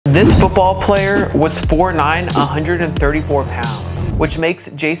This football player was 4'9", 134 pounds, which makes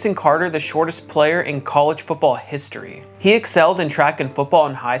Jason Carter the shortest player in college football history. He excelled in track and football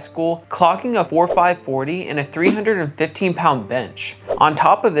in high school, clocking a 4.5 40 and a 315-pound bench. On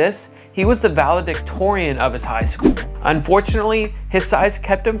top of this, he was the valedictorian of his high school. Unfortunately, his size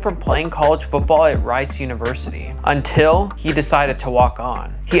kept him from playing college football at Rice University until he decided to walk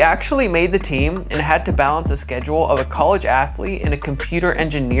on. He actually made the team and had to balance the schedule of a college athlete and a computer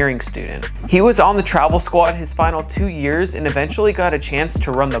engineering student. He was on the travel squad his final 2 years and eventually got a chance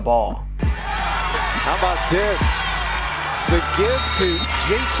to run the ball. How about this? The give to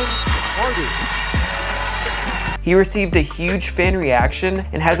Jason Carter. He received a huge fan reaction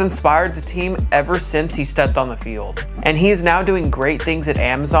and has inspired the team ever since he stepped on the field. And he is now doing great things at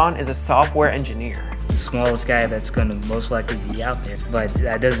Amazon as a software engineer. The smallest guy that's going to most likely be out there, but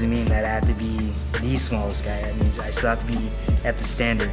that doesn't mean that I have to be the smallest guy. That means I still have to be at the standard.